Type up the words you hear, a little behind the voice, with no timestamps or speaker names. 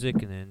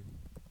music and then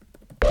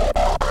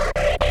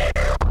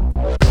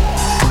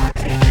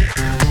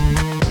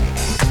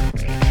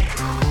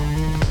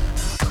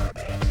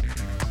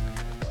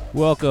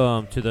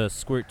welcome to the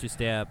Squirt to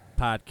Stab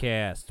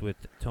podcast with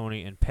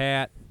Tony and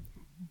Pat.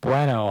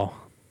 Bueno.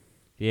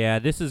 Yeah,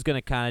 this is going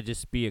to kind of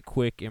just be a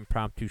quick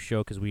impromptu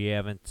show because we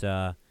haven't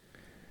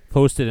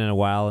posted in a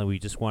while, and we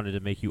just wanted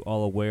to make you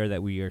all aware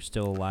that we are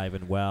still alive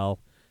and well.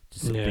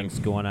 Just some things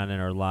going on in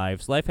our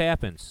lives. Life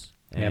happens.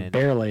 Yeah,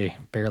 barely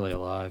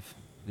alive.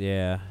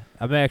 Yeah,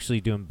 I'm actually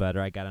doing better.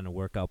 I got on a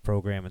workout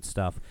program and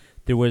stuff.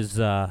 There was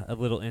a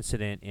little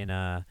incident in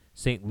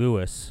St.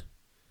 Louis.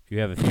 If you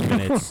have a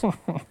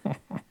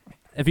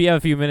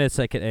few minutes,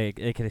 I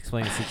could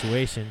explain the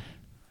situation.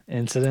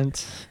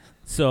 Incident.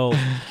 So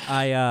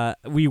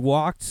we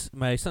walked.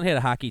 My son had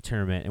a hockey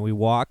tournament, and we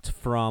walked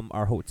from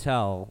our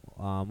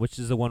hotel, which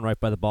is the one right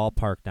by the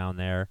ballpark down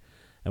there,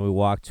 and we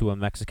walked to a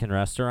Mexican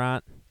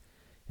restaurant.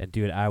 And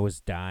dude, I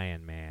was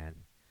dying, man.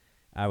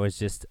 I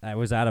was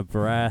out of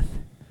breath.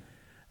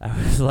 I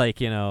was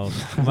like,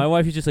 my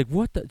wife is just like,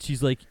 what the?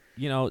 She's like,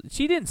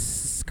 she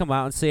didn't come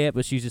out and say it,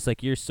 but she's just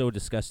like, you're so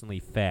disgustingly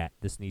fat.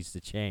 This needs to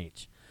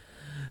change.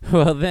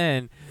 Well,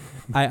 then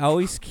I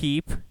always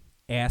keep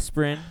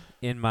aspirin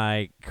in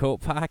my coat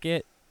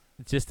pocket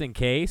just in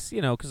case,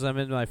 because I'm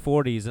in my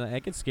 40s and I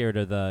get scared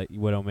of the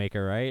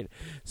Widowmaker, right?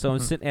 So I'm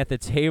sitting at the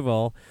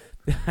table.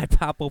 I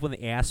pop open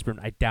the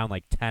aspirin. I down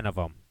like 10 of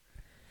them.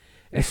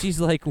 And she's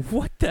like,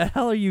 what the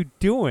hell are you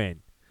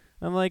doing?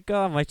 I'm like,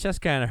 oh, my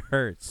chest kind of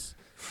hurts.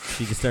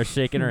 She just starts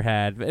shaking her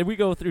head. And we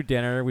go through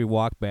dinner. We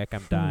walk back.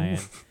 I'm dying.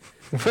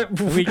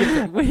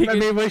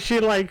 Was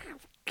she like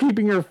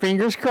keeping her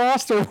fingers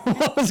crossed, or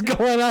what was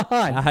going on?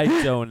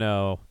 I don't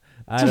know.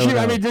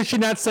 Did she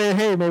not say,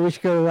 hey, maybe we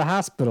should go to the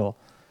hospital?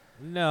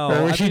 No.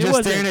 Or was she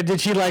just staring at,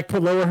 did she like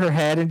lower her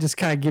head and just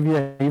kind of give you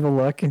an evil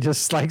look and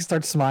just like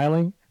start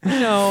smiling?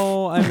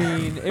 No,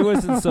 it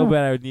wasn't so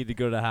bad I would need to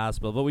go to the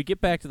hospital. But we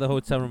get back to the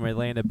hotel room. I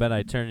lay in the bed.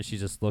 I turn, and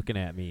she's just looking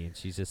at me. And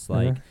she's just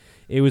like,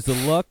 it was a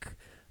look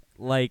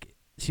like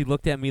she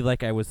looked at me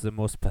like I was the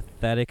most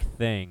pathetic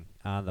thing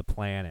on the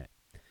planet.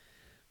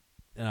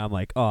 And I'm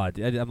like,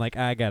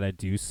 I got to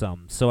do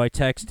something. So I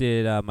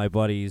texted my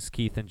buddies,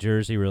 Keith in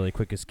Jersey, really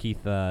quick, because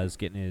Keith is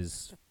getting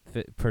his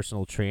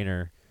personal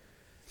trainer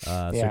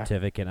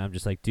certificate. I'm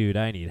just like, dude,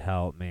 I need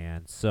help,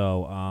 man.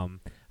 So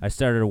I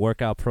started a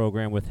workout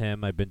program with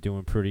him. I've been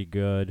doing pretty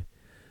good.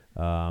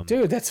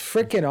 Dude, that's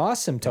freaking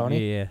awesome,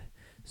 Tony. Yeah.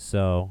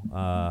 So,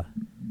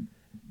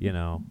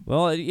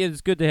 well, it's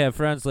good to have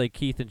friends like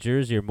Keith and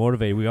Jersey are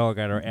motivated. We all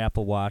got our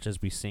Apple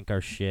Watches. We sync our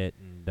shit,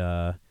 and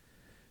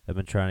I've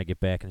been trying to get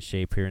back in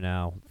shape here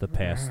now the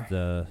past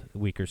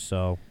week or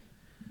so.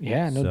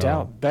 Yeah, no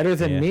doubt. Better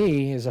than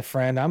me as a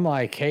friend. I'm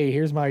like, hey,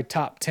 here's my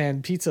top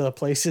 10 pizza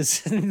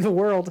places in the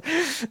world.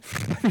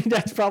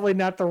 That's probably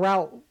not the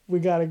route we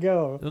got to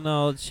go.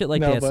 No, shit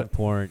like that's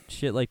important.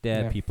 Shit like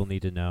that people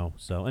need to know.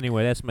 So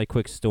anyway, that's my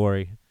quick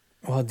story.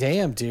 Well,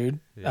 damn, dude.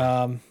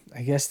 Yeah.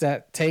 I guess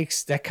that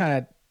kind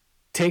of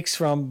takes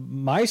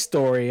from my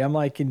story. I'm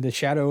like in the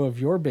shadow of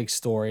your big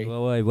story.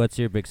 Well, wait, what's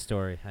your big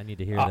story? I need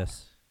to hear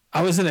this.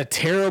 I was in a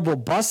terrible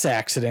bus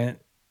accident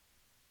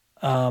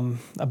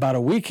about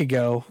a week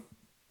ago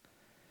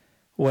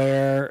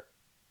where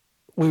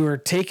we were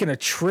taking a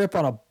trip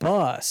on a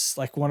bus,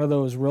 like one of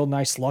those real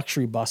nice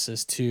luxury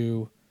buses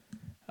to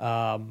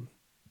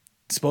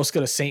supposed to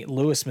go to St.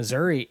 Louis,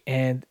 Missouri.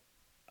 And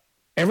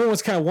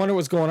everyone's kind of wondering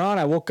what's going on.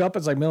 I woke up,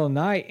 it's like middle of the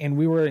night, and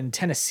we were in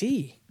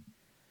Tennessee.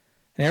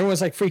 And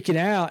everyone's like freaking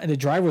out, and the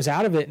driver was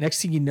out of it.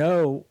 Next thing you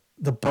know,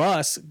 the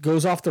bus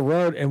goes off the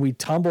road, and we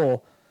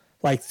tumble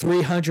like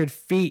 300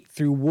 feet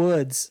through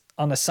woods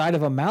on the side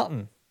of a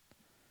mountain.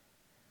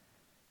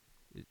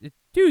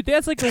 Dude,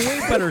 that's like a way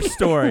better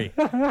story.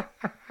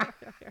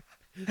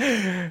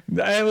 It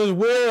was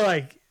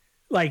weird,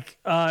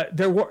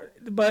 there were,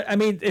 but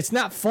it's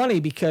not funny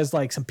because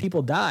like some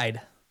people died.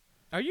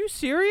 Are you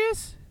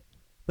serious?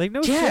 Like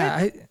no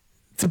shit?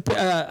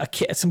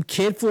 Some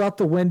kid flew out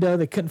the window.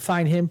 They couldn't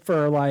find him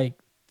for like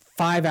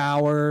 5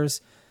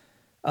 hours.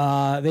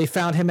 They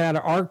found him at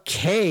an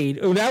arcade.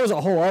 Oh, that was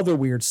a whole other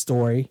weird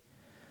story.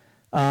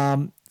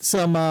 Some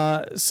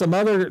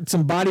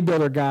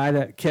bodybuilder guy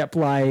that kept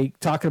like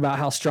talking about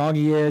how strong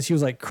he is. He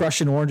was like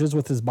crushing oranges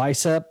with his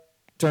bicep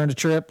during the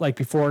trip, like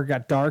before it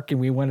got dark and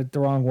we went it the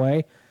wrong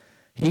way.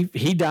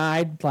 He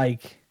died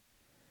like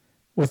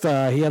with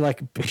he had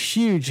like a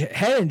huge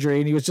head injury,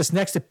 and he was just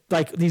next to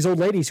like these old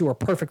ladies who were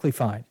perfectly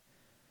fine.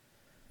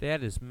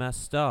 That is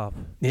messed up.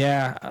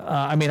 Yeah,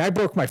 I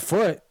broke my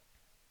foot.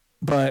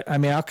 But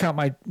I'll count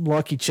my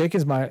lucky chick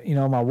as my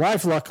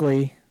wife.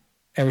 Luckily,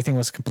 everything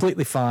was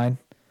completely fine.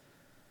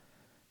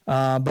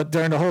 But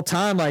during the whole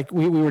time, like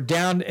we were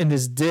down in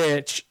this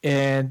ditch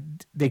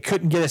and they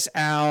couldn't get us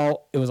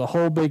out. It was a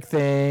whole big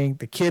thing.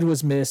 The kid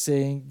was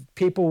missing.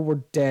 People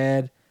were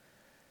dead.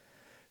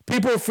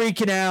 People were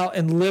freaking out.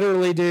 And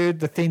literally, dude,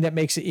 the thing that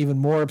makes it even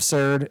more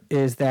absurd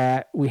is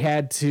that we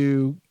had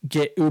to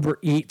get Uber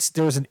Eats.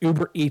 There was an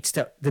Uber Eats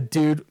that the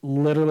dude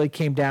literally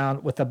came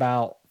down with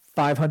about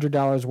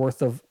 $500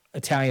 worth of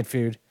Italian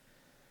food,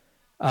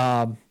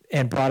 and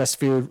brought us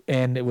food,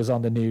 and it was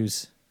on the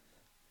news.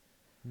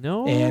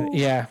 No. And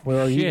yeah, we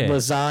were eating shit.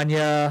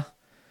 lasagna.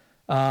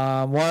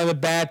 One of the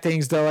bad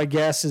things, though, I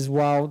guess, is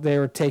while they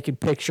were taking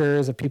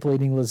pictures of people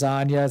eating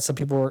lasagna, some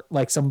people were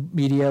like, some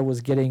media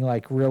was getting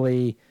like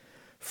really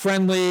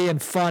friendly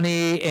and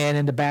funny, and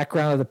in the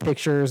background of the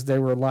pictures, they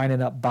were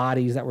lining up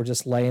bodies that were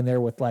just laying there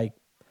with like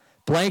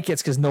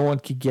blankets because no one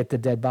could get the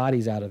dead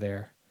bodies out of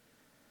there.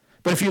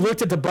 But if you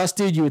looked at the bus,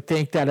 dude, you would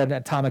think that an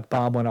atomic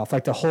bomb went off.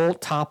 Like the whole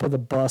top of the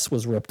bus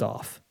was ripped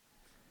off.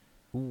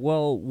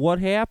 Well, what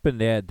happened?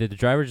 Did the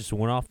driver just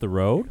went off the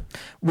road?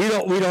 We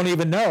don't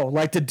even know.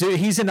 Like the dude,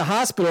 he's in the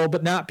hospital,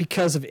 but not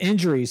because of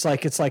injuries.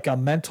 Like it's like a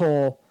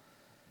mental,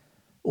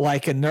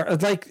 like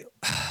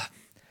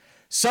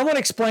someone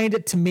explained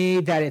it to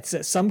me that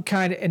it's some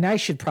kind of, and I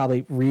should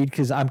probably read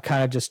because I'm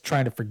kind of just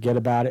trying to forget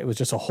about it. It was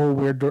just a whole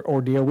weird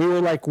ordeal. We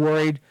were like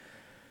worried.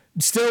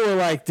 Still, we're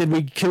like, could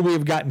we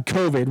have gotten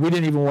COVID? We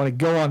didn't even want to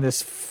go on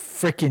this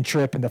freaking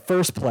trip in the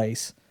first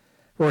place.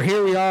 Where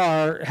here we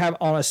are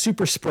on a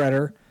super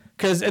spreader,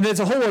 and it's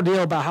a whole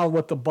ordeal about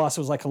what the bus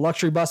was, like a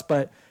luxury bus,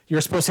 but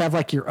you're supposed to have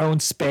like your own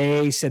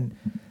space, and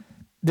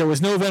there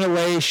was no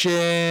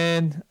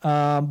ventilation.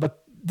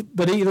 But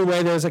either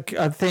way, there's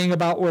a thing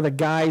about where the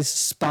guy's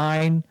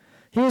spine.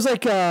 He was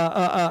like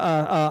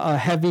a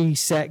heavy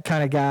set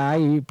kind of guy.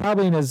 He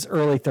probably in his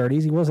early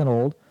 30s. He wasn't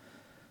old.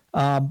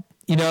 I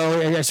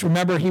just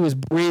remember he was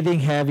breathing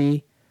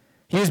heavy.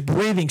 He was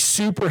breathing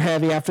super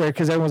heavy after,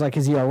 because everyone was like,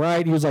 "Is he all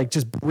right?" He was like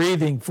just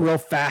breathing real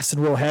fast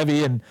and real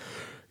heavy, and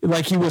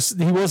like he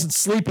wasn't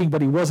sleeping,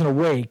 but he wasn't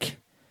awake.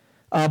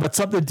 But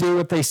something to do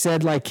with, they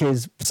said, like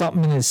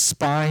something in his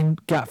spine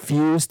got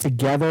fused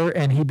together,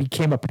 and he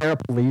became a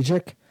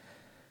paraplegic.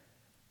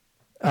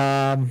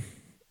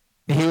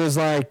 He was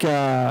like,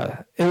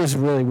 it was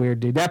really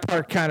weird, dude.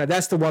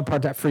 That's the one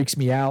part that freaks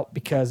me out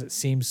because it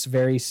seems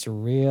very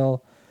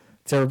surreal.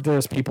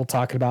 There's people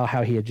talking about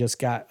how he had just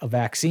got a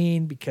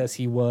vaccine because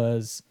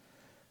his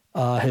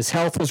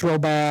health was real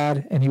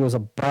bad, and he was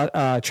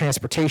a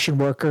transportation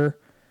worker,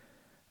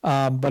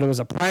 but it was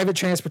a private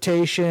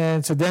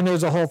transportation. So then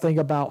there's a whole thing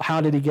about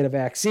how did he get a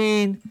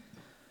vaccine,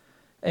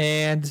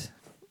 and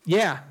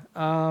yeah,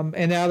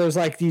 and now there's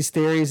like these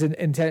theories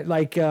and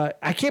like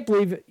I can't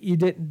believe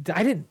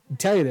I didn't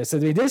tell you this. I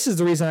mean, this is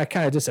the reason I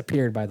kind of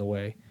disappeared, by the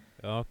way.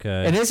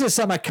 Okay. And this is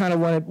something I kind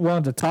of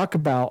wanted to talk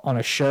about on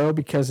a show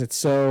because it's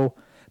so.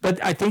 But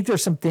I think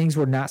there's some things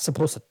we're not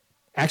supposed to.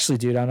 Actually,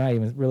 dude, I'm not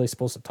even really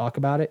supposed to talk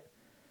about it.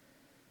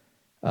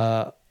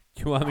 You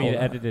want me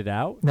to edit it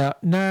out? No,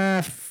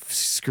 nah,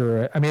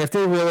 screw it. I mean, if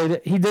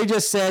they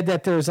just said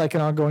that there's like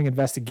an ongoing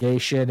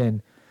investigation,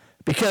 and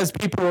because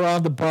people were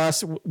on the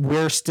bus,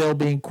 we're still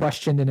being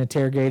questioned and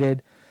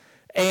interrogated.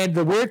 And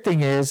the weird thing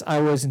is, I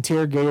was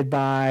interrogated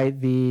by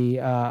the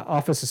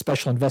Office of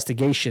Special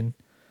Investigation.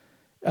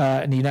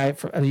 In the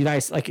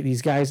United, like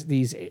these guys,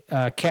 these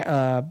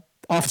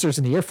officers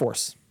in the Air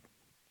Force,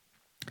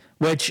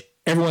 which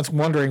everyone's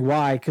wondering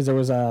why, because there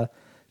was a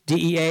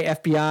DEA,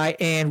 FBI,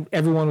 and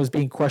everyone was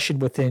being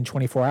questioned within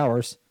 24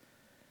 hours.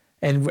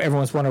 And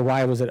everyone's wondering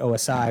why it was at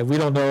OSI. We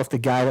don't know if the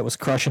guy that was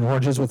crushing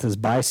oranges with his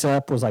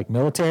bicep was like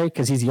military,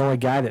 because he's the only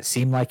guy that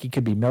seemed like he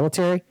could be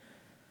military.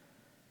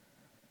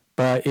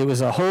 But it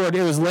was it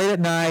was late at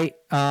night,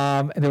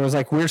 and there was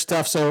like weird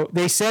stuff. So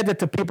they said that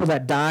the people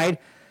that died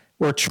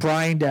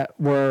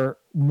were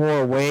more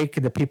awake,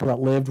 and the people that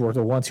lived were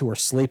the ones who were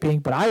sleeping.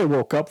 But I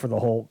woke up for the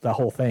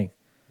whole thing.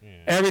 Yeah.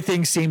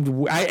 Everything seemed.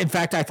 In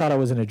fact, I thought I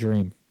was in a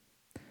dream.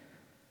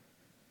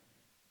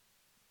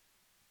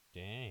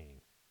 Dang.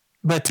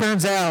 But it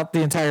turns out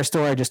the entire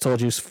story I just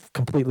told you is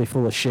completely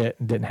full of shit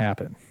and didn't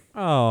happen.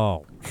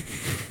 Oh.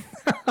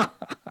 I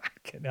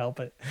couldn't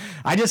help it.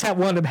 I just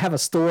wanted to have a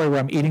story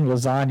where I'm eating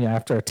lasagna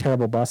after a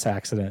terrible bus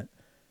accident.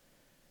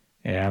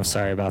 Yeah, I'm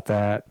sorry about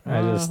that.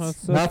 That's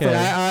nothing. okay.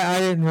 I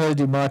didn't really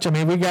do much. I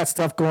mean, we got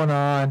stuff going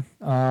on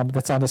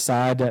that's on the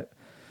side that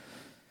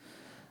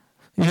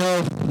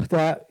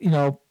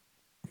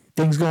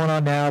things going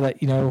on now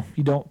that you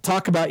don't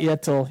talk about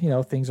yet till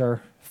things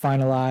are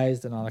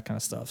finalized and all that kind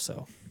of stuff.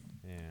 So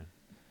yeah.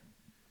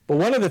 But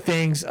one of the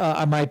things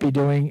I might be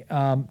doing,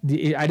 I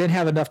didn't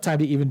have enough time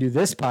to even do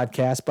this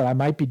podcast, but I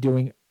might be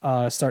doing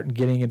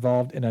getting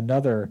involved in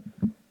another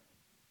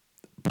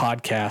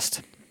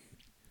podcast.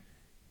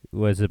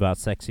 Was it about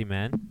sexy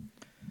men?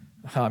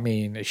 I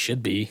mean, it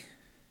should be.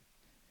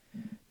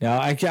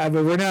 No,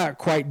 we're not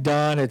quite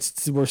done.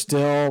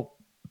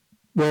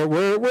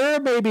 We're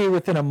maybe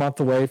within a month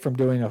away from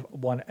doing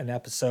an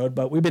episode,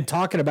 but we've been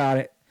talking about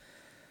it,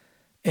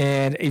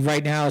 and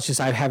right now it's just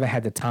I haven't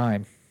had the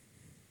time.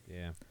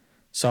 Yeah.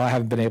 So I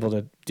haven't been able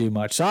to do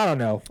much. So I don't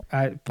know.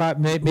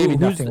 Maybe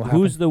nothing will happen.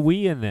 Who's the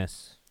we in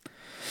this?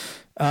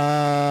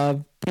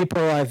 People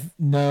I've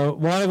know.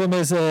 One of them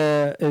is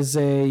a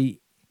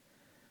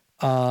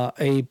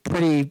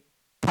pretty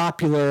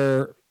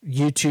popular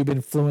YouTube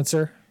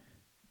influencer.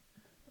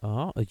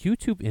 Oh, a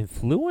YouTube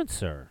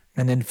influencer.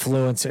 An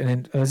influencer.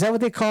 And is that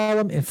what they call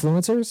them?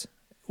 Influencers?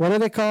 What are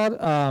they called?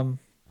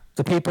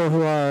 The people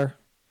who are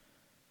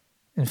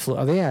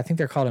Yeah, I think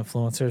they're called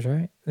influencers,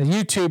 right? The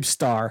YouTube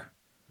star.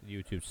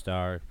 YouTube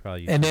star,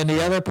 probably. And then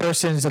the other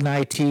person's an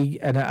IT,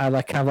 and I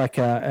like kind of like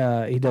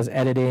he does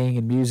editing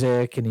and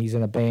music, and he's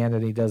in a band,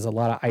 and he does a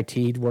lot of IT.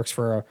 He works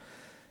for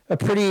a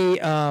pretty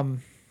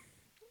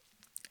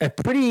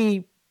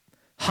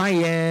high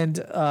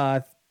end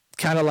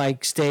kind of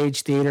like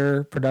stage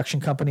theater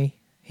production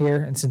company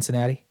here in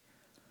Cincinnati.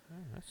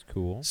 That's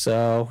cool.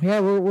 So yeah,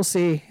 we'll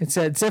see. It's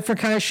a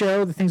different kind of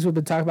show. The things we've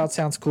been talking about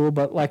sounds cool,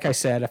 but like I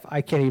said, if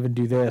I can't even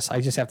do this,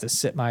 I just have to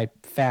sit my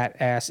fat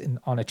ass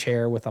on a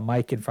chair with a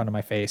mic in front of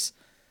my face,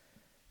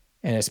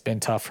 and it's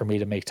been tough for me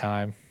to make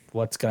time.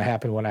 What's gonna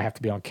happen when I have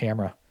to be on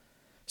camera?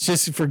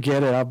 Just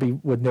forget it. I'll be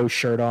with no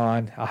shirt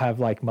on. I'll have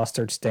like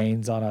mustard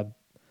stains on a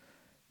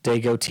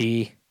Dago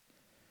tee.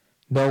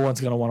 No one's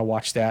gonna want to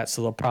watch that,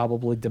 so they'll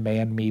probably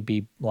demand me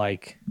be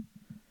like,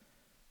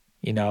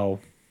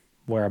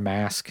 wear a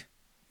mask.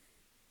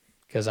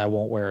 Because I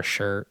won't wear a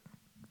shirt.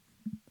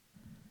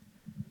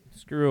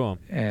 Screw them.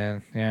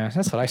 And yeah,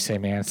 that's what I say,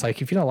 man. It's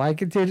like, if you don't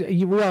like it, dude,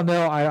 we all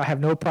know I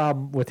have no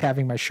problem with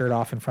having my shirt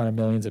off in front of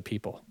millions of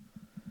people.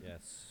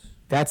 Yes.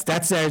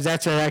 That's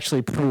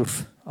actually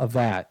proof of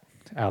that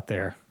out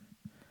there.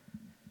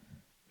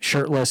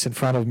 Shirtless in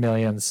front of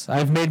millions.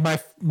 I've made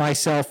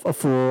myself a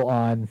fool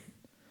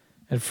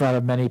in front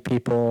of many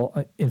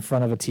people in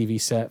front of a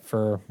TV set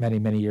for many,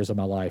 many years of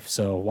my life.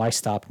 So why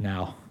stop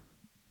now?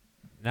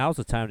 Now's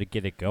the time to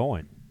get it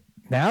going.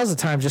 Now's the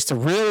time just to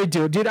really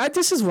do it. Dude,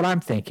 this is what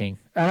I'm thinking.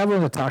 And I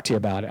want to talk to you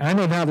about it. I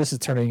know now this is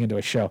turning into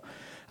a show.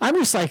 I'm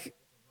just like,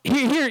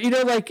 here,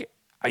 like,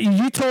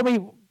 you told me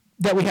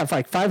that we have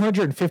like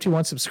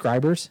 551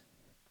 subscribers.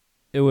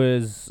 It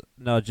was,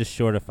 just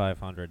short of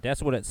 500.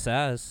 That's what it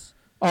says.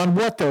 On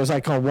what, though? Is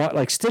like on what?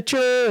 Like Stitcher?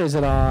 Is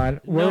it on,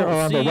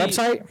 on the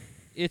website?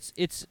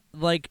 It's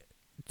like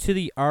to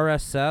the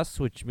RSS,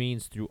 which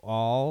means through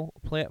all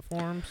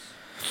platforms.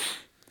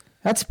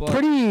 That's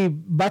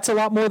a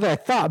lot more than I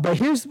thought. But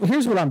here's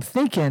what I'm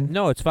thinking.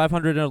 No, it's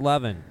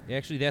 511.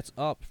 Actually, that's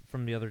up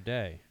from the other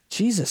day.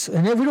 Jesus.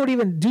 And then we don't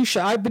even do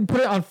show. I've been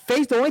putting it on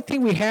Facebook. The only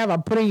thing we have,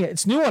 I'm putting it,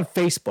 it's new on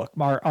Facebook,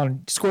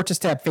 on Scorch's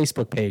Tab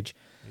Facebook page.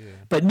 Yeah.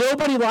 But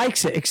nobody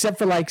likes it except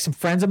for like some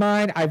friends of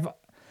mine. I've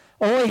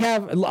only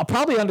have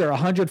probably under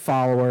 100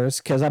 followers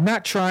because I'm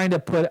not trying to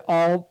put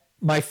all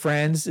my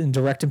friends and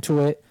direct them to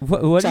it.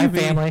 What do you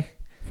mean? Family.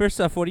 First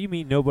off, what do you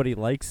mean nobody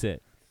likes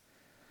it?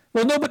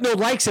 Well, no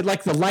likes it,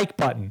 like the like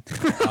button.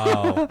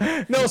 Oh.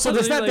 No, so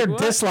it's not they're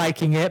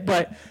disliking it,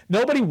 but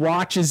nobody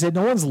watches it.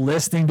 No one's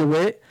listening to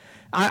it.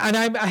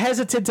 I'm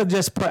hesitant to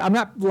just put, I'm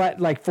not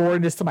like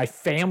forwarding this to my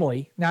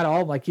family. Not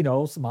all, like,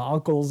 some my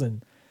uncles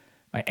and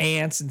my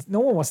aunts. And no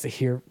one wants to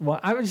hear. Well,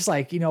 I'm just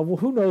like, well,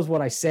 who knows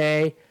what I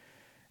say?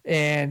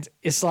 And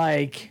it's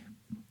like,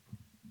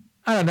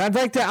 I don't know. I'd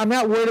like that. I'm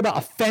not worried about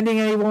offending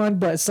anyone,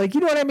 but it's like,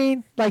 you know what I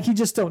mean? Like, you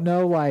just don't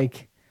know,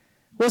 like,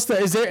 what's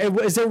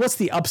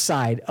the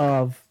upside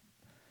of?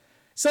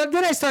 So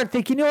then I start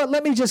thinking, you know what?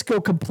 Let me just go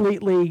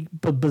completely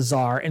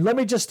bizarre and let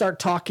me just start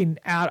talking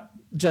out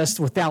just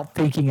without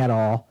thinking at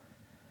all.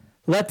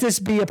 Let this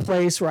be a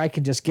place where I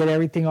can just get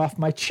everything off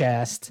my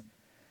chest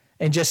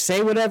and just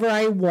say whatever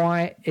I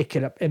want.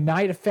 It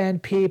might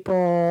offend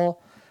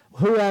people,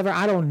 whoever,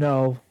 I don't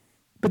know.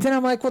 But then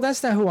I'm like, well,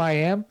 that's not who I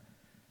am.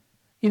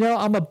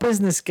 I'm a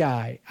business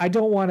guy. I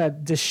don't want to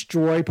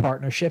destroy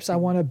partnerships. I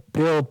want to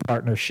build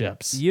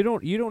partnerships. You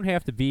don't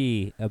have to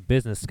be a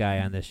business guy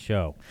on this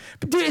show.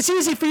 But dude, it's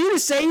easy for you to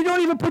say. You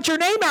don't even put your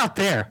name out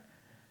there.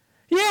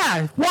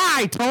 Yeah,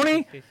 why,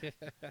 Tony?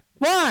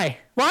 Why?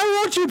 Why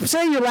won't you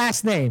say your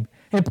last name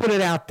and put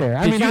it out there?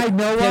 I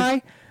know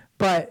why,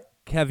 but...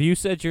 Have you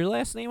said your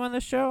last name on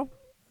this show?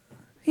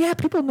 Yeah,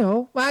 people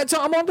know.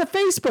 So I'm on the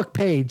Facebook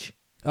page.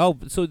 Oh,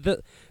 so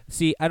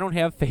see, I don't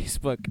have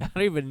Facebook.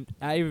 I haven't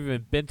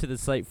even been to the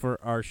site for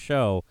our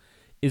show.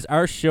 Is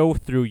our show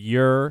through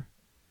your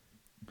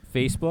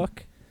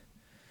Facebook?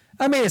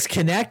 I mean, it's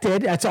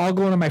connected. That's all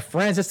going to my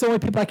friends. That's the only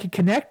people I can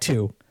connect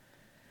to.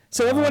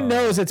 So everyone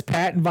knows it's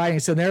Pat inviting.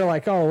 So they're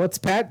like, "Oh, what's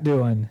Pat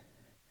doing?"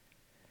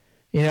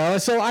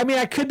 So I mean,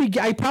 I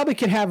probably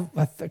could have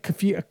a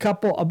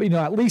couple of,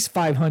 at least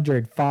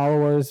 500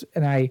 followers,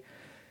 and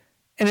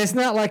it's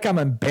not like I'm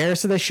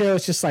embarrassed of the show.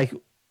 It's just like,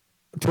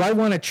 do I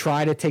want to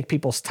try to take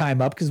people's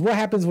time up? Because what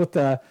happens with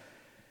I'm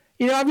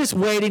just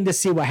waiting to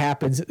see what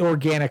happens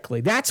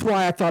organically. That's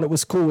why I thought it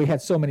was cool we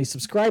had so many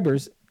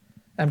subscribers.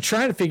 I'm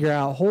trying to figure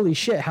out, holy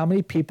shit, how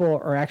many people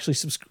are actually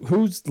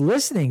who's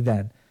listening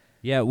then?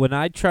 Yeah, when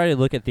I try to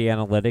look at the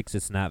analytics,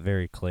 it's not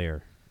very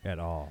clear at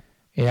all.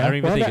 Yeah, I don't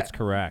even think it's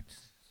correct.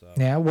 So.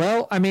 Yeah,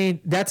 well, I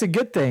mean, that's a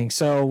good thing.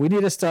 So we need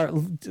to start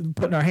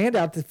putting our hand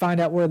out to find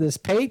out where this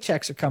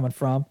paychecks are coming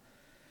from.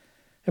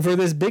 If we're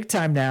this big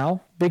time in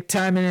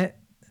it.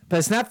 But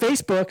it's not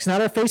Facebook. It's not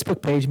our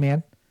Facebook page,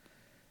 man.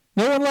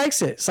 No one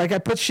likes it. It's like I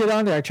put shit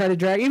on there. I try to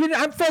drag. Even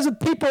I'm friends with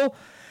people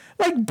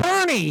like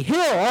Bernie Hill.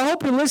 I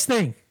hope you're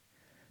listening.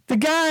 The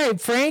guy,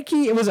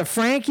 Frankie. It was a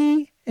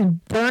Frankie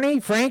and Bernie.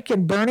 Frank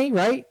and Bernie,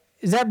 right?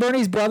 Is that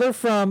Bernie's brother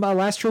from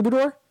Last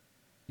Troubadour?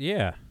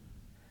 Yeah.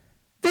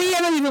 They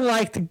haven't even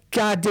liked the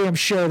goddamn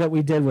show that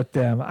we did with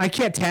them. I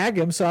can't tag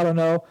him, so I don't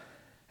know.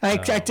 I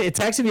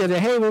texted him the other day,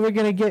 hey, when are we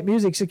going to get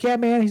music? He's like, yeah,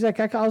 man. He's like,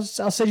 I'll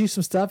send you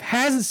some stuff.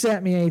 Hasn't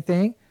sent me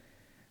anything.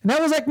 And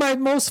that was like my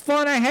most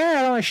fun I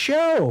had on a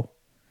show.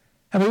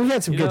 I mean, we've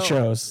had some good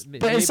shows.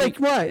 But it's like,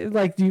 what?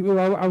 Like,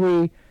 are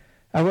we...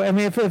 I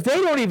mean, if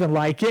they don't even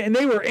like it and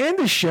they were in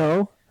the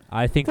show...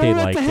 I think they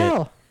liked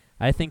it.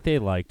 I think they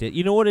liked it.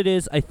 You know what it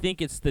is? I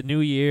think it's the new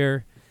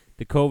year.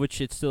 The COVID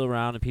shit's still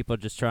around, and people are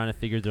just trying to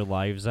figure their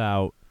lives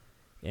out.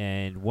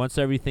 And once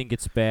everything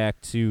gets back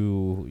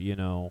to,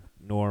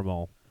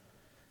 normal,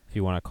 if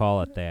you want to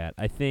call it that,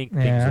 I think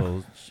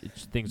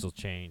things will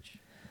change.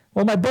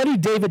 Well, my buddy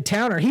David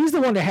Towner, he's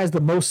the one that has the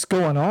most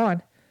going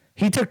on.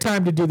 He took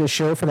time to do the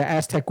show for the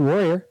Aztec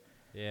Warrior.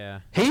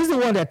 Yeah. He's the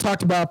one that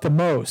talked about the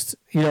most,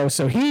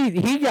 so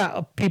he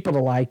got people to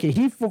like it.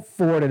 He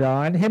forwarded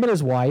on, him and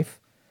his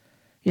wife,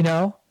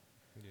 Yeah.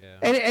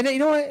 And you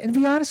know what? And to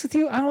be honest with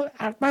you,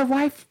 my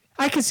wife,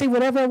 I can say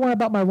whatever I want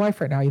about my wife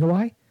right now. You know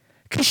why?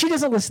 Because she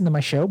doesn't listen to my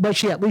show, but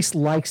she at least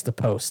likes the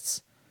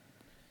posts.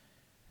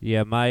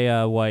 Yeah,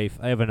 my wife,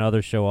 I have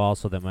another show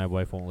also that my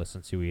wife won't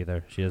listen to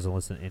either. She doesn't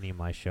listen to any of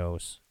my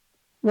shows.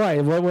 Why?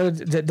 What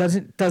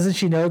doesn't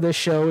she know this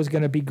show is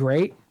going to be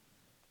great?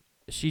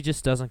 She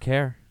just doesn't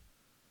care.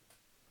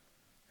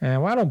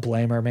 And I don't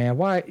blame her, man.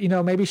 Why?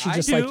 Maybe she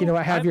just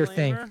have your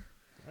thing.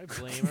 I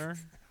blame her.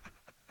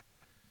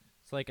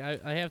 It's like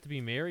I have to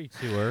be married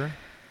to her.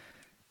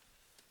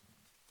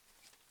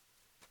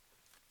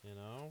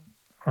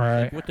 All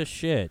right. Like, what the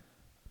shit?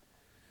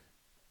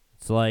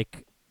 It's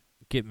like,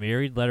 get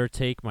married, let her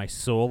take my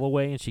soul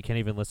away, and she can't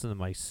even listen to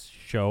my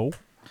show.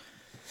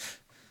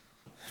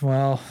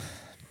 Well,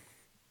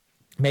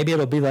 maybe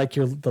it'll be like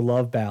the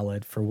love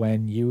ballad for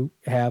when you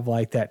have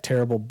like that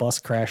terrible bus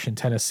crash in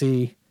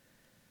Tennessee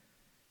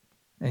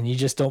and you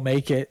just don't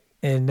make it,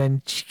 and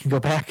then she can go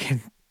back and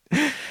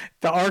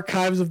the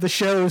archives of the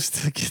shows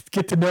to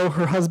get to know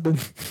her husband.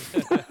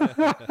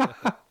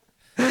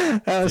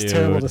 That was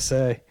terrible to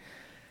say.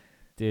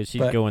 Dude,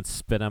 she'd go and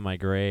spit on my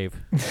grave.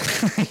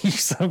 You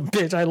son of a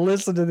bitch, I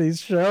listened to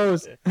these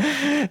shows.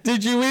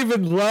 Did you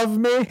even love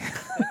me?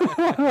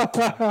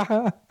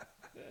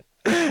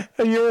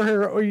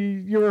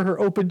 You were her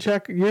open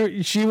check.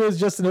 She was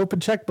just an open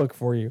checkbook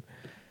for you.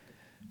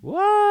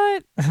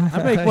 What?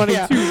 I make money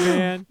too,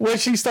 man. When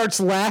she starts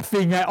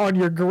laughing on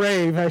your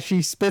grave as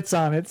she spits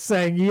on it,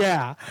 saying,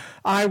 yeah,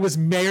 I was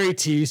married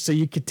to you so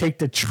you could take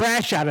the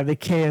trash out of the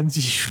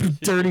cans, you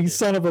dirty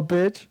son of a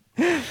bitch.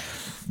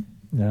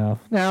 No,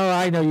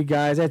 I know you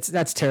guys.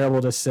 That's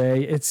terrible to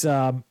say. It's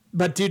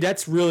but dude,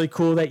 that's really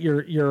cool that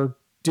you're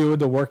doing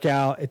the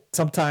workout.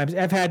 Sometimes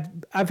I've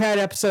had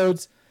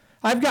episodes.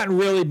 I've gotten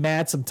really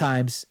mad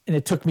sometimes, and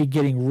it took me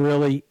getting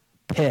really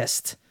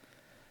pissed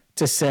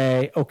to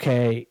say,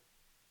 okay,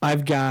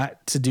 I've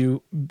got to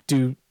do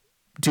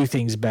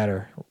things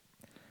better.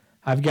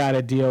 I've got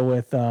to deal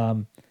with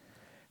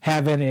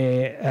having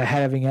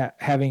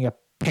a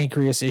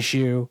pancreas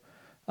issue.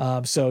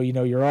 So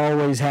you're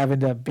always having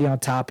to be on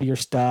top of your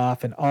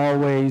stuff and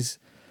always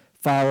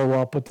follow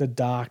up with the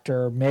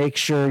doctor. Make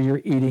sure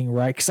you're eating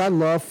right, because I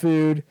love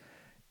food,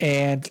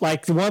 and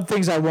like the one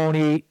things I won't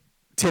eat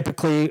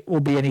typically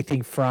will be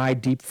anything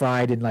fried, deep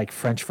fried, and like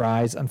French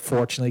fries,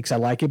 unfortunately, because I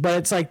like it. But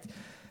it's like,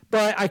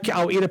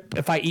 I'll eat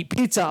if I eat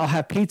pizza, I'll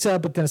have pizza,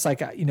 but then it's like,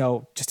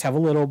 just have a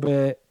little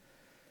bit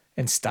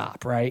and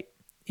stop, right?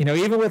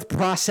 Even with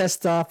processed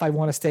stuff, I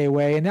want to stay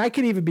away, and I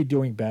could even be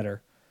doing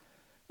better.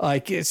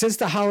 Like since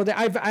the holiday,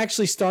 I've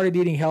actually started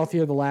eating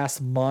healthier the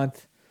last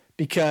month,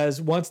 because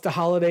once the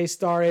holidays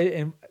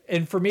started,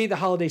 and for me, the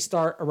holidays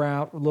start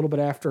around a little bit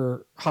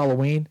after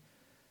Halloween.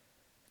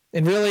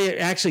 And really, it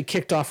actually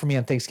kicked off for me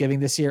on Thanksgiving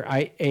this year.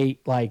 I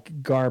ate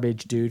like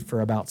garbage, dude, for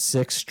about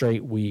 6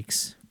 straight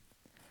weeks.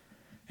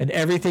 And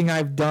everything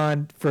I've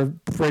done for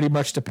pretty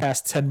much the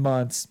past 10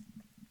 months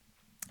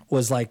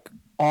was like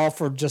all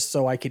for just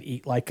so I could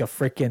eat like a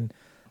freaking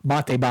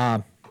mate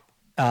bomb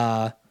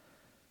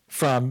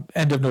from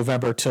end of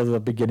November till the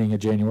beginning of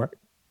January.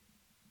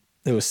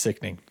 It was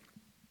sickening.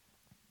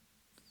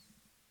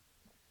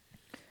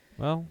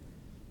 Well,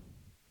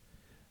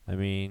 I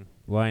mean,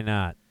 why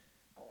not?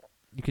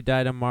 You could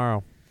die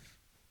tomorrow,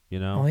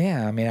 Oh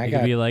yeah, I mean, you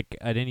could be like,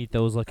 I didn't eat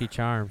those Lucky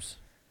Charms,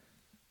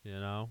 It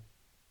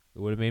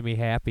would have made me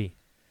happy.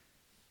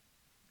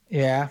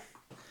 Yeah.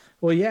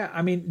 Well, yeah.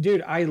 I mean,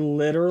 dude, I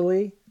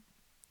literally,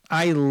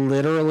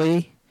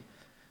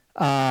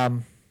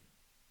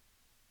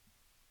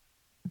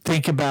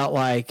 think about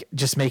like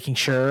just making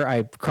sure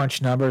I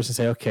crunch numbers and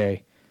say,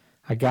 okay,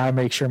 I gotta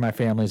make sure my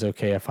family's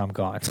okay if I'm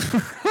gone.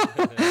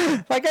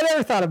 Like I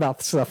never thought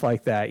about stuff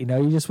like that. You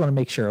just want to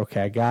make sure,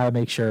 okay, I gotta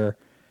make sure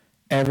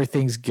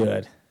everything's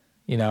good.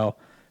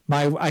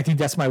 I think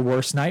that's my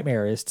worst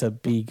nightmare, is to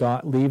be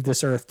gone, leave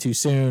this earth too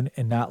soon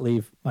and not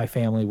leave my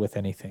family with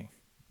anything.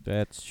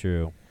 That's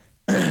true.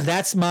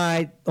 That's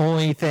my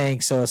only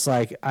thing. So it's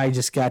like, I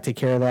just got to take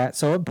care of that.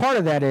 So part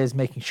of that is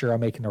making sure I'm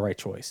making the right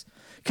choice.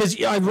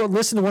 Because I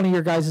listened to one of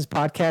your guys'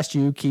 podcasts,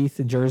 you, Keith,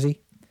 in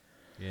Jersey.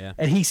 Yeah.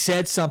 And he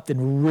said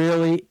something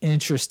really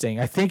interesting.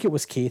 I think it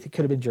was Keith. It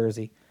could have been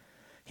Jersey.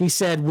 He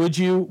said, "Would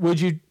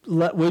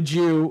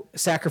you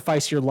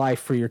sacrifice your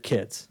life for your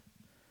kids?"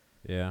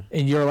 Yeah.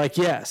 And you're like,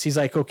 "Yes." He's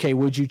like, "Okay,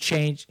 would you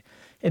change?"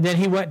 And then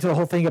he went to the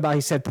whole thing about,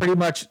 he said pretty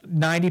much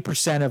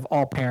 90% of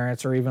all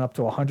parents, or even up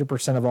to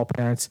 100% of all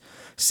parents,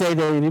 say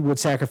they would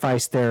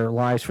sacrifice their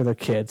lives for their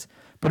kids,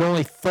 but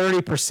only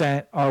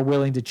 30% are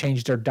willing to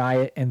change their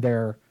diet and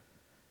their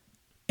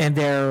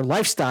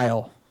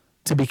lifestyle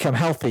to become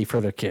healthy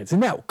for their kids. Isn't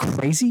that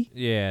crazy?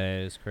 Yeah,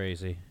 it is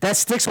crazy. That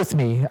sticks with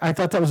me. I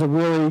thought that was a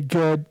really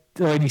good,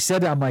 when he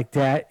said that, I'm like,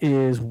 that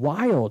is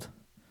wild.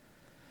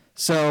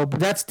 So, but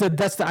that's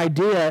the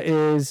idea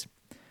is,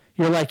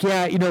 you're like,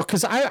 yeah,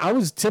 because I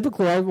was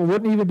typically, I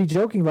wouldn't even be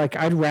joking. Like,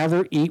 I'd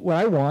rather eat what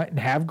I want and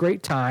have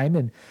great time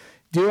and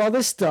do all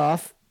this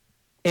stuff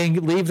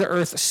and leave the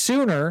earth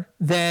sooner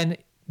than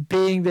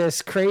being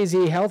this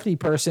crazy healthy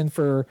person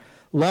for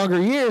longer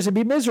years and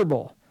be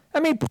miserable. I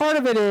mean, part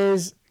of it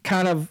is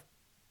kind of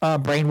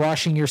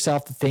brainwashing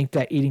yourself to think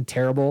that eating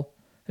terrible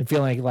and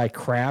feeling like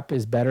crap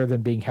is better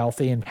than being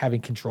healthy and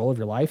having control of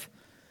your life.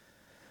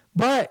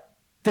 But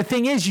the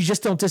thing is, you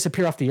just don't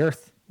disappear off the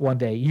earth one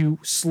day. You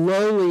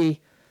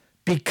slowly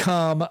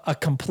become a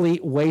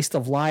complete waste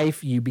of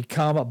life. You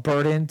become a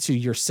burden to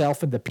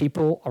yourself and the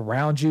people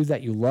around you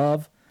that you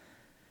love.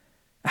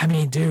 I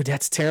mean, dude,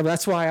 that's terrible.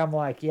 That's why I'm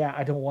like, yeah,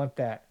 I don't want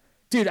that.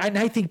 Dude,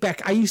 I think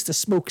back, I used to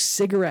smoke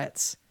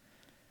cigarettes.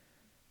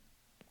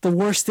 The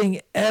worst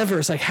thing ever.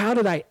 It's like, how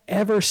did I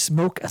ever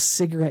smoke a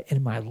cigarette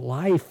in my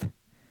life?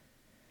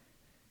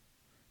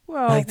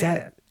 Well, like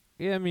that.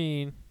 Yeah, I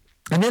mean.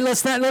 And then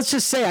let's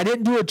just say I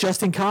didn't do it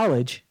just in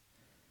college.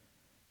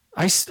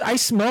 I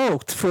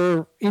smoked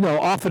for,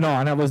 off and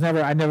on. I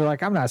never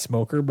like, I'm not a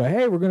smoker, but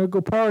hey, we're going to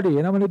go party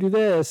and I'm going to do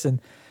this. And,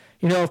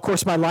 of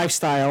course, my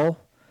lifestyle,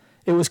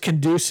 it was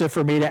conducive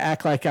for me to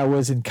act like I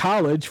was in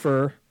college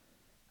for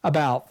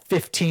about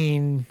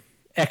 15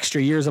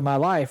 extra years of my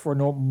life, where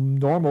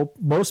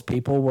most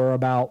people were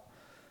about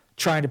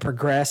trying to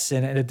progress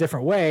in a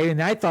different way.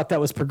 And I thought that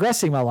was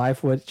progressing my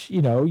life, which,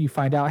 you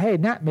find out, hey,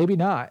 maybe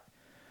not.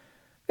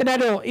 And I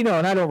don't,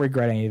 and I don't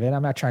regret any of it.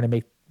 I'm not trying to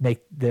make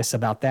this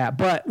about that.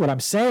 But what I'm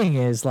saying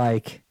is,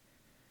 like,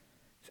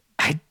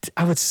 I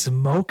would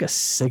smoke a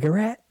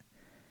cigarette.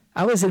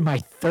 I was in my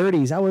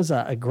 30s. I was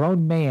a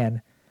grown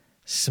man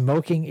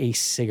smoking a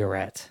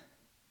cigarette.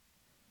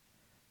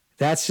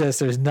 That's just,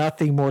 there's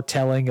nothing more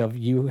telling of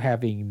you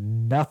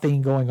having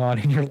nothing going on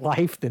in your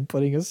life than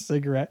putting a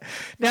cigarette.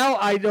 Now,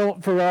 I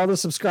don't, for all the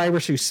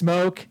subscribers who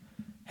smoke,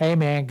 hey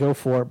man, go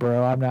for it,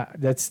 bro. I'm not,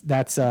 that's,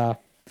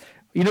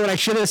 you know what I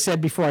should have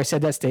said before I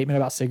said that statement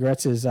about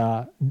cigarettes is,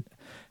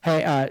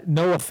 hey,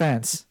 no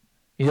offense.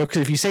 Because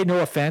if you say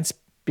no offense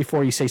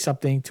before you say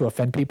something to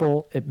offend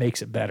people, it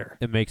makes it better.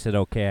 It makes it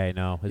okay, I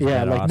know. Isn't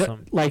that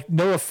awesome?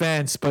 No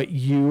offense, but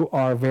you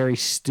are very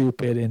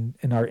stupid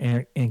and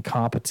are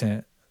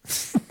incompetent.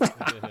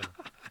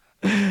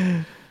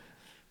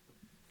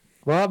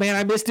 Well, man,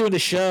 I miss doing the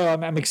show.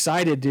 I'm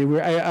excited, dude. We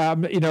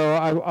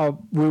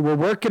were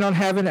working on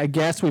having a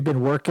guest we've been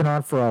working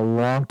on for a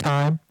long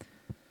time.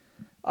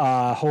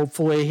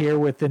 Hopefully here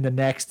within the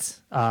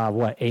next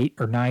 8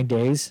 or 9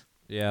 days.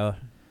 Yeah.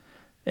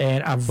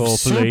 And I'm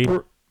hopefully.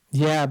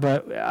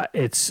 but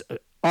it's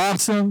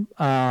awesome.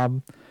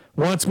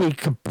 Once we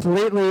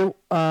completely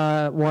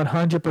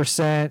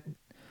 100%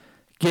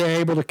 get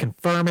able to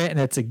confirm it and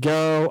it's a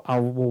go, I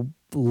will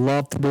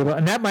love to be able,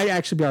 and that might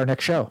actually be our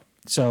next show.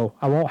 So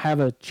I won't have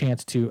a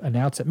chance to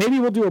announce it. Maybe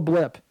we'll do a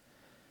blip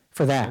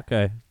for that.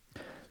 Okay.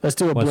 Let's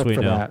do a blip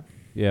for that.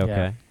 Yeah, okay.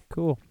 Yeah.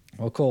 Cool.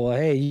 Well, cool. Well,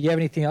 hey, you have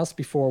anything else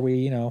before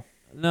we,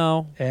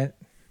 No.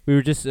 We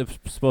were just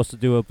supposed to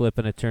do a blip,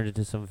 and it turned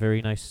into some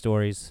very nice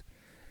stories.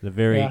 A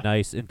very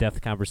nice,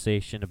 in-depth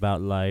conversation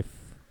about life.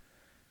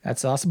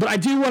 That's awesome. But I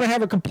do want to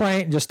have a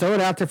complaint and just throw it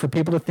out there for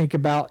people to think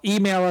about.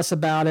 Email us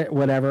about it,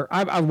 whatever.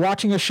 I'm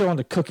watching a show on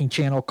the cooking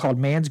channel called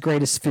Man's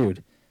Greatest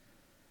Food.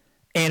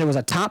 And it was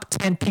a top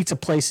 10 pizza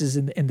places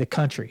in the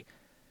country.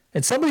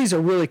 And some of these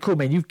are really cool,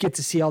 man. You get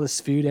to see all this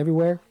food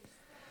everywhere.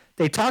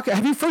 They talk.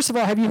 Have you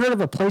heard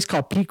of a place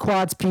called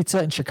Pequod's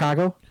Pizza in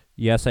Chicago?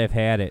 Yes, I've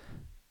had it.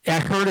 I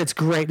heard it's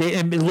great.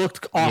 And it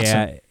looked awesome.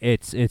 Yeah,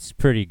 it's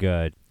pretty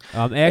good.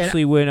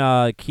 Actually,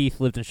 when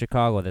Keith lived in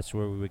Chicago, that's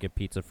where we would get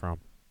pizza from.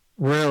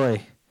 Really?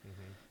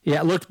 Mm-hmm.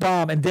 Yeah, it looked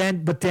bomb.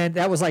 But then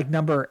that was like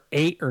number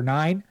 8 or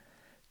 9.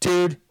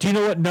 Dude, do you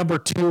know what number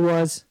 2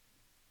 was?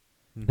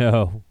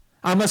 No.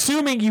 I'm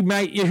assuming you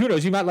might. Who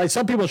knows? You might like.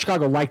 Some people in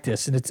Chicago like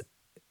this,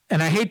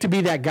 and I hate to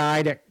be that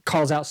guy that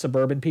calls out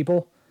suburban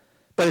people,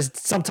 but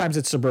sometimes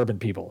it's suburban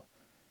people.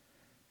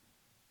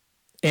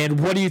 And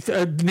what do you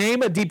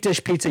name a deep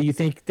dish pizza you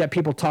think that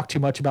people talk too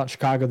much about in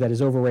Chicago that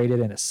is overrated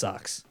and it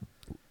sucks?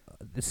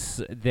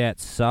 That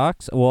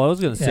sucks? Well, I was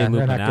going to say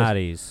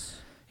Illuminati's.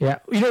 Yeah.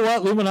 You know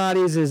what?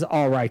 Illuminati's is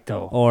all right,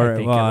 though. Or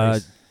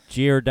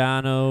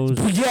Giordano's.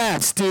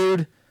 Yes,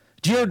 dude.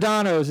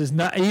 Giordano's is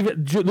not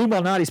even.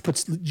 Illuminati's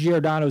puts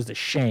Giordano's to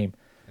shame.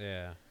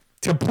 Yeah.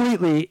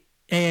 Completely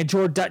And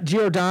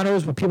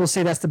Giordano's, when people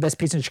say that's the best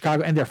pizza in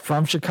Chicago and they're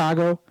from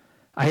Chicago,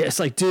 it's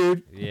like,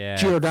 dude, Yeah.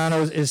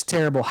 Giordano's is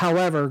terrible.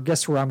 However,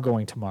 guess where I'm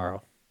going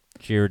tomorrow?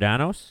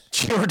 Giordano's?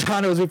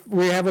 Giordano's.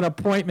 We have an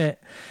appointment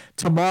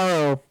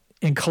tomorrow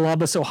in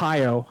Columbus,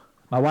 Ohio,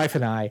 my wife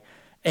and I,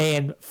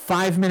 and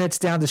 5 minutes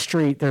down the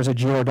street, there's a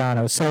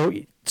Giordano's. So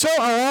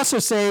I'll also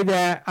say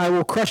that I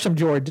will crush some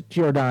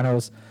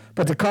Giordano's,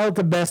 but to call it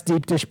the best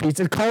deep dish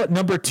pizza, to call it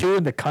number 2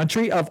 in the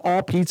country of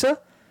all pizza,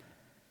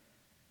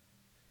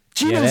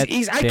 Yeah,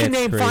 I can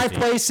name crazy. 5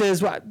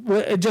 places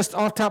just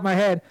off the top of my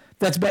head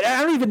that's better.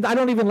 I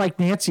don't even like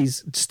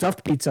Nancy's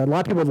stuffed pizza. A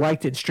lot of people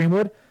liked it in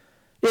Streamwood.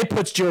 It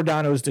puts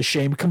Giordano's to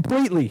shame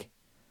completely.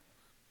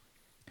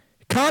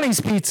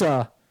 Connie's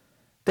Pizza,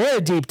 they had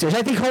a deep dish.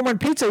 I think Home Run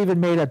Pizza even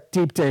made a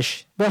deep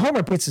dish. But Home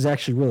Run Pizza is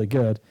actually really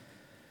good.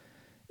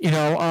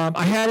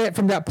 I had it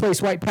from that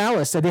place, White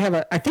Palace. They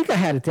have I think I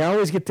had it there. I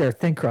always get their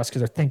thin crust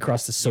because their thin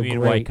crust is so You mean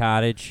great. White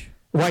Cottage?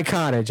 White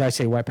Cottage. I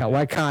say White Palace.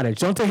 White Cottage.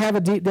 Don't they have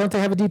a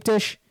deep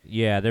dish?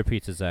 Yeah, their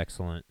pizza's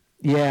excellent.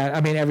 Yeah,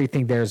 I mean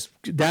everything there's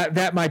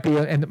that might be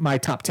in my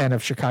top 10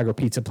 of Chicago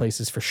pizza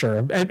places for sure.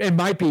 And it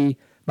might be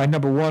my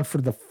number 1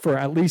 for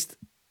at least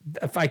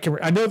if I can.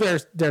 I know their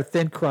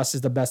thin crust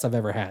is the best I've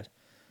ever had.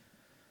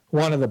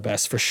 One of the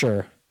best for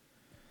sure.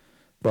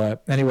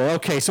 But anyway,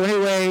 okay. So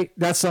anyway,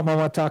 that's something I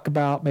want to talk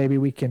about. Maybe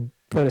we can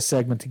put a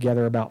segment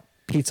together about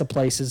pizza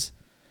places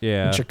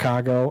Yeah. in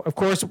Chicago. Of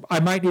course,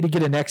 I might need to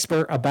get an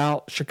expert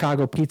about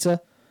Chicago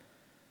pizza.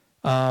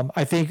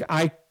 I think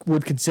I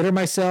would consider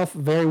myself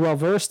very well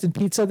versed in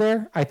pizza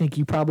there. I think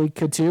you probably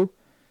could too.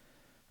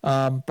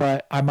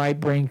 But I might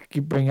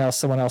bring out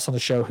someone else on the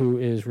show who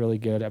is really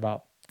good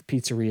about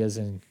pizzerias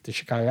in the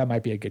Chicago. That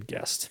might be a good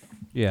guest.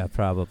 Yeah,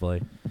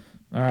 probably.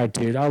 All right,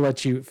 dude. I'll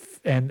let you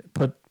and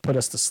put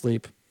us to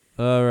sleep.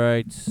 All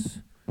right.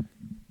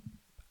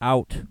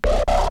 Out.